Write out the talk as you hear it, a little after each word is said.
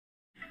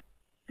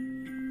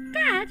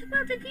Dad,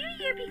 will the new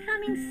year be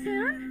coming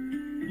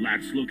soon?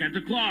 Let's look at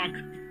the clock.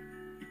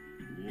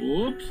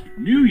 Whoops,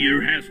 New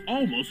Year has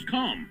almost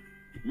come.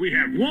 We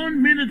have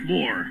 1 minute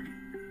more.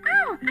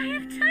 Oh, I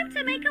have time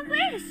to make a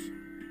wish.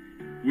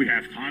 We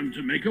have time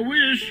to make a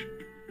wish.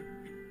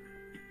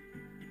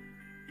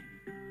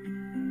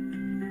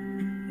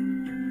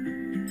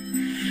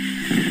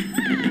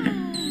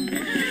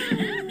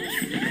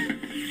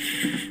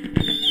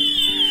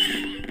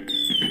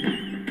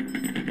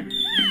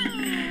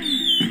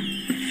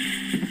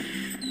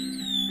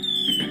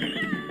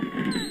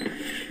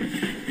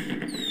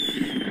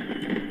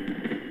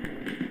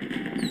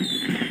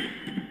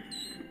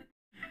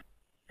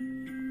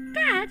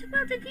 Dad,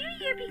 will the new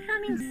year be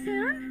coming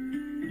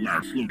soon?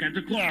 Let's look at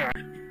the clock.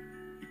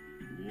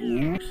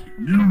 Whoops,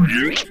 New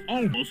Year has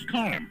almost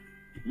come.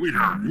 We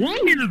have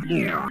 1 minute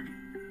more.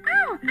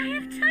 Oh, I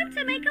have time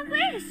to make a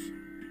wish.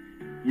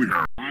 We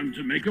have time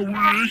to make a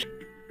wish.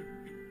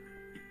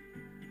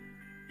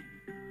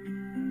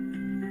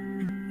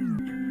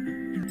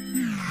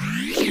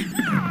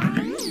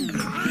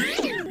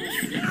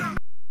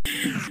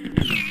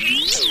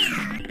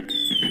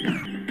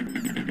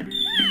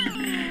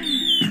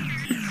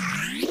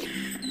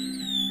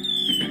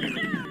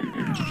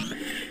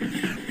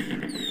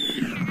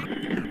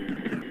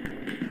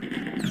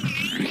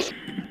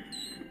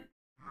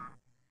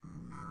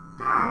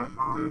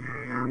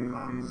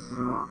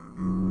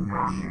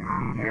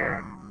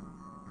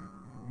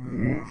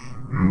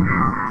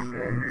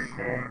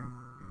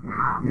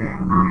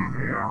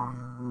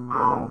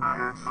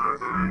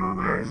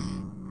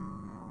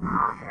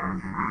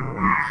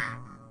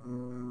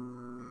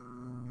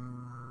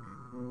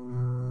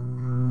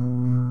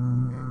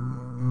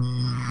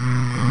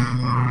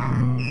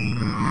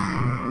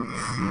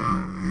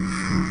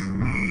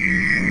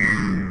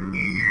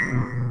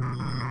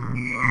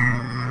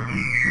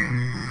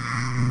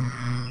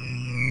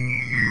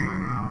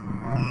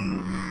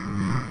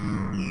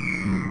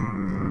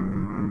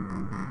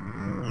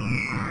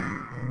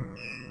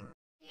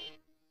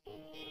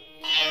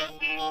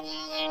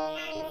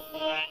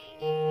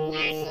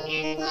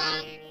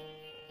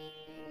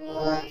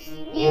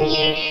 New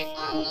Year has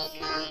almost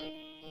come.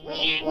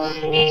 We have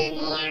 1 minute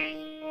more.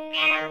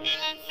 Our minutes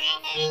are setting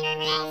a race.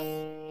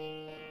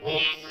 We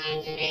have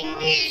time to make a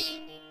wish.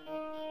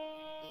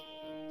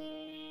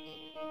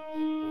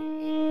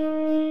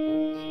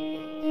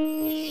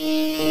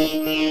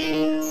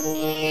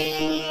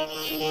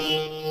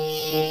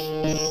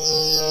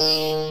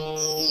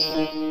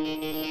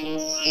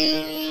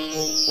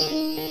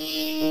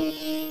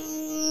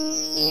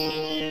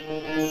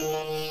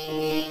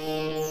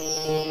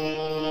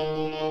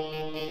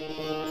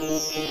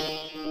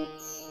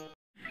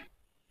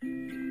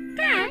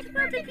 Dad,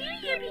 will the new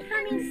year be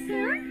coming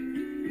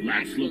soon?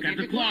 Let's look at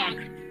the clock.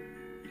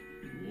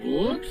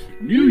 Whoops,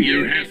 New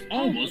Year has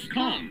almost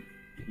come.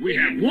 We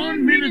have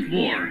 1 minute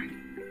more.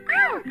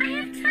 Oh, I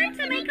have time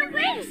to make a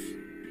wish.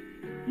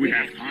 We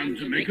have time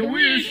to make a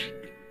wish.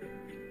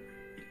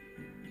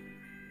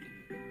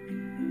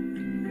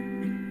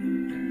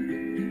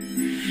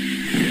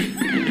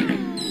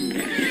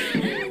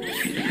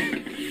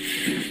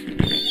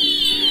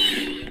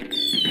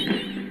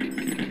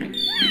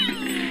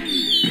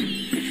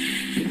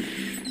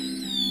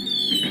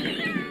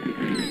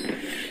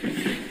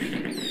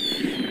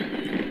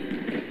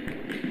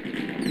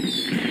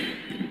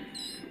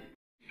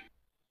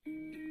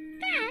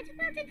 Dad,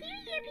 will the new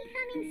year be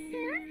coming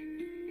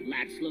soon?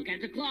 Let's look at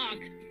the clock.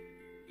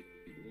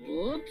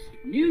 Whoops,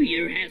 New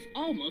Year has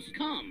almost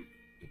come.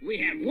 We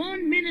have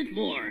 1 minute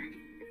more.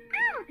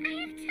 Oh, I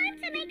have time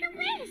to make a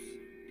wish.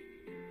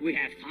 We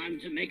have time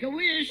to make a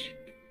wish.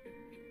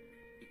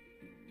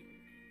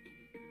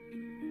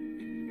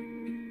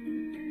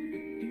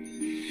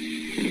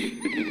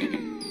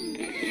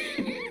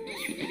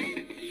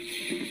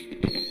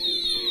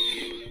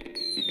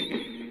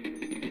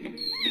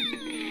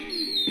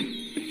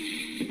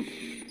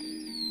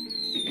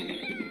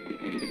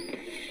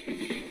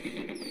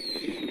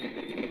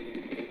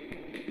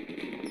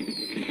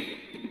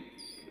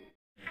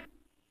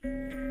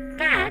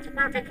 Dad,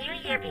 will the new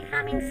year be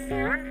coming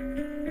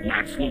soon?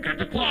 Let's look at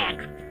the clock.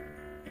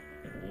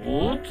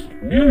 Whoops,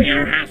 New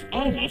Year has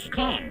almost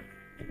come.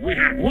 We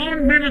have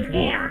 1 minute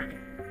more.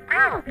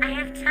 Oh, I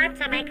have time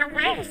to make a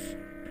wish.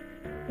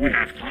 We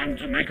have time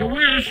to make a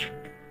wish.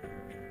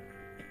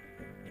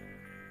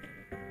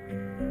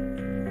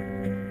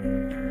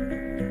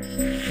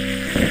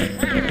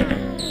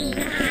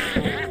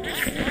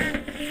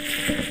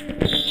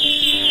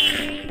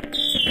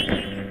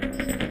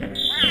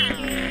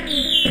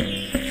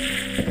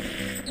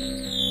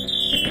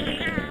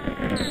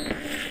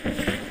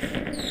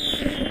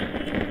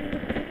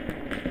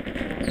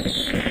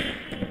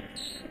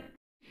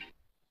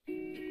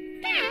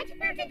 Dad,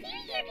 will the new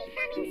year be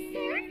coming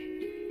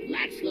soon?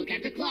 Let's look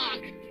at the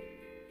clock.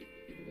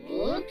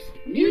 Whoops,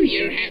 New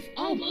Year has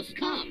almost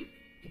come.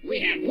 We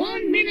have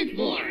 1 minute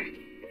more.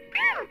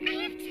 Oh, I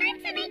have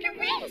time to make a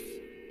wish.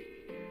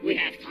 We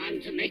have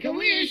time to make a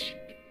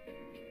wish.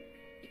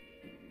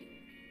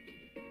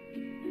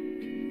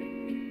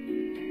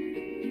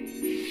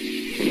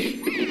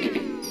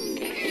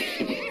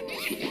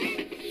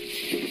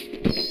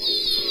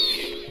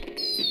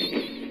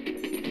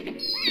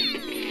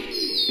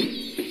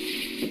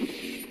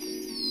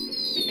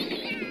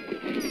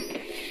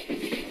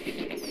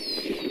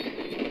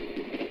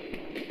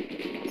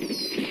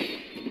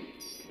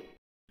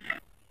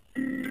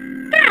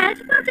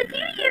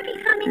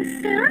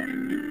 coming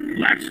soon?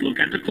 Let's look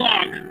at the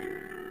clock.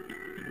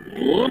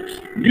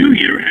 Oops, New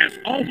Year has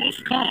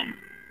almost come.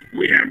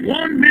 We have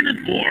 1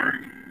 minute more.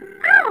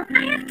 Oh,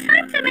 I have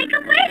time to make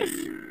a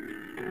wish.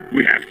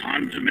 We have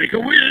time to make a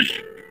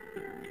wish.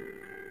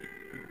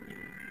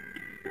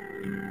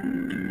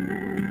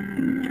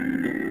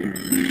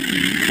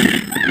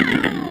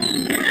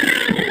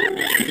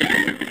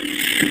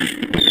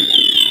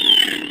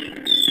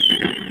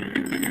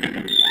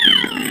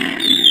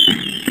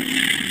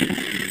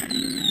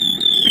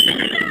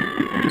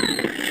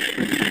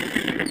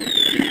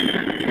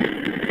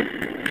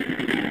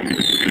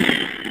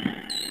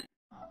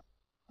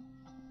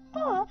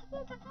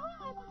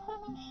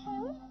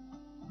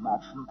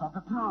 Let's look at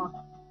the clock.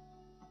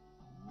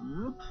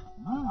 Oops,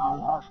 New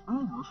Year has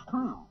almost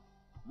come.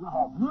 We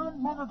have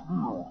 1 minute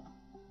more.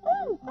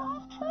 Oh, I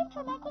have time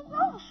to make a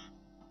wish.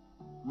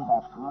 We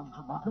have time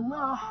to make a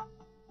wish.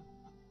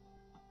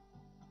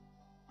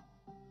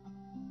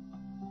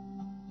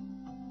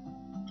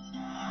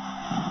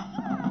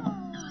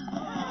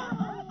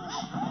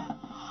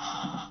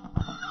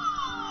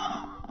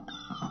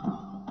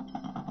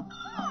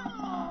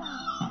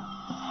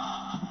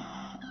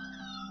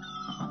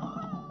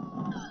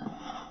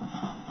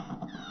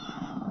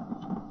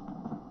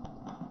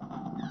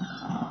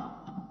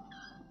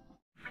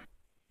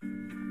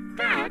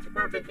 Dad,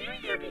 will the New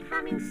Year be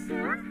coming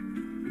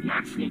soon?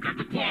 Let's look at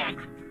the clock.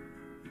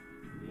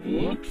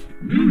 Oops,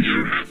 New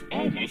Year has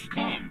almost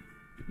come.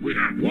 We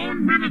have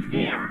 1 minute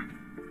more.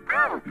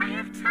 Oh, I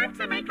have time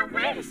to make a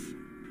wish.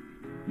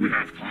 We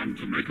have time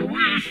to make a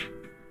wish.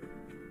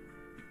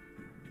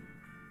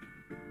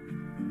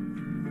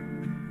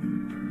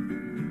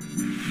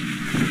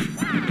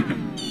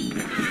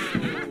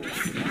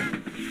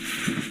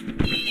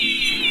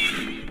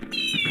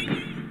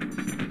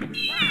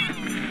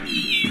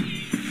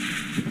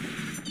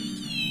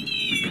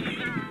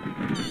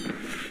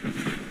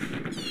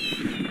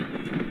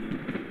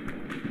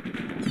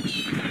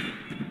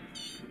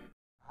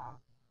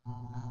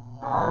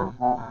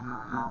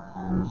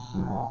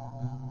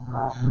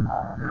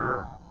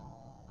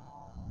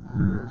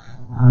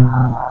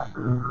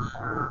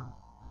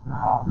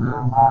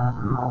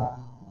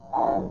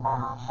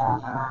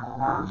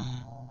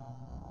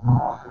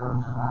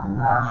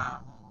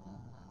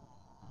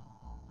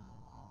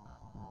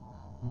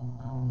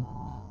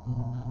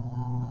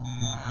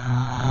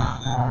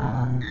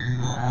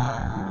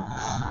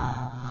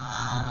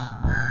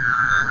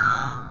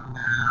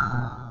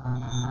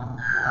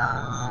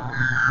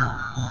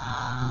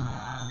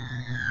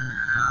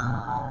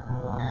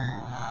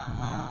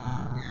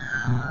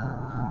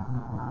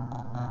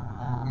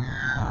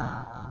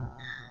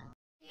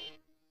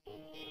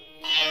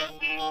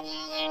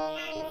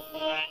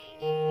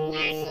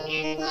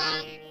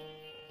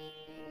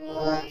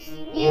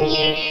 New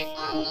Year has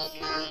almost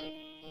come.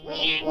 We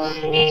have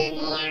 1 minute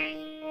more.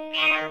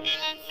 Got our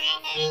minutes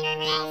set in your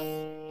best.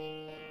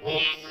 We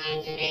have time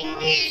to make a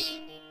wish.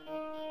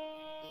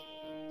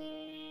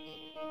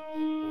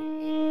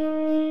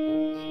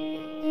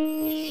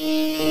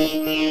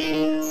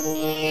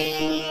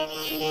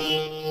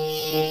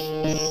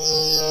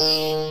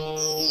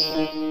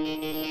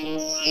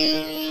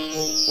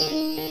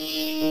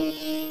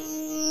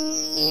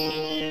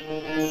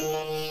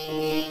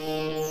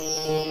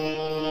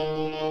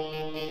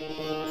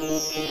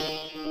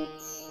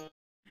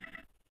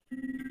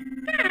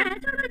 Dad, will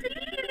the New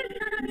Year be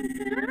coming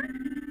soon?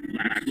 Let's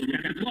look at the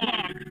clock.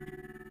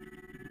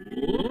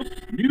 Oops,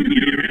 New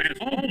Year has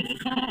almost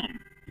come.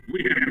 We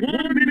have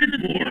 1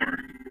 minute more.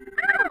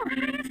 Oh, I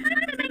have time to make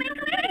a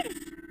wish.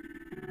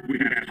 We have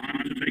time to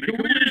make a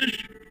wish.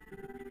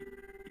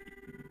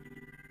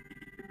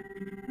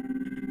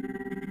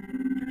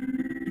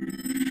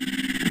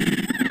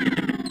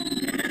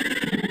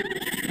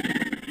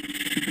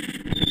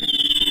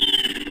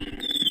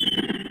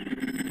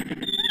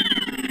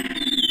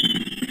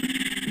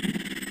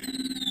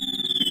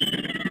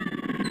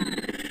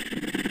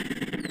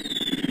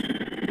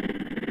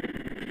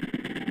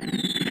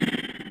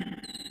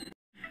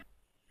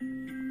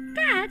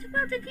 Dad, will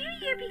the New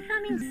Year be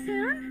coming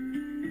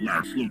soon?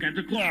 Let's look at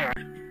the clock.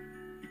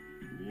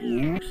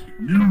 Oops,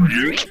 New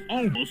Year has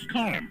almost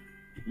come.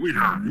 We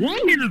have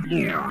 1 minute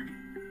more.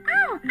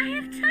 Oh, I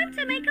have time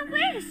to make a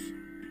wish.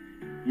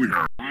 We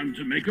have time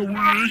to make a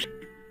wish.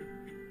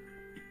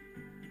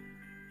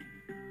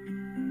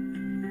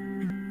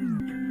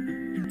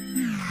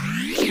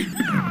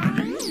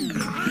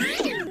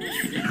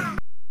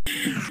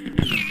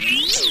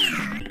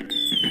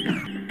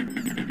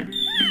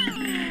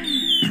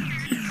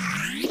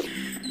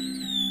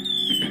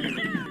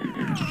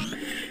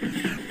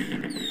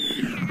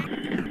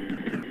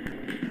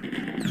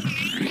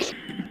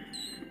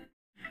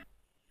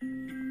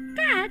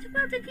 Dad,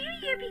 will the New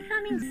Year be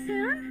coming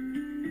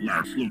soon?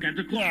 Let's look at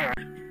the clock.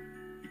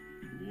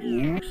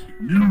 Oops,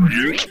 New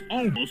Year has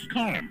almost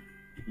come.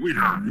 We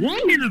have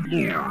 1 minute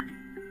more.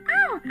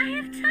 Oh, I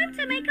have time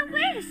to make a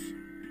wish.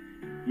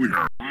 We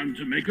have time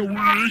to make a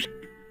wish.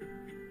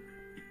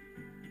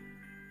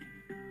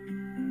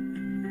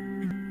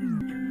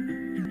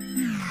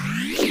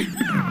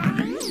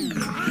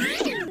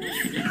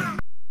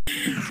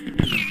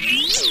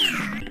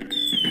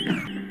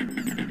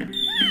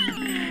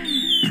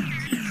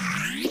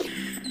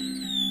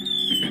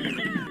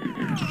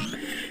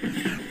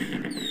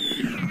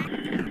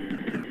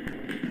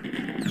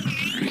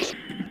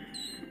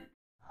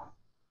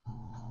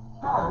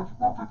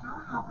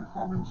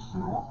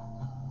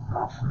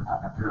 Watson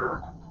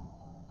appeared.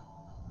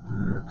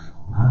 Oops,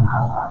 New Year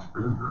has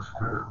almost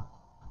come.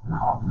 We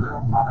have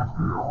 1 minute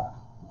more.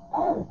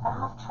 Oh, I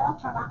have time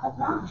to make a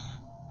wish.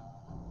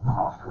 You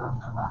have time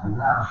to make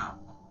a wish.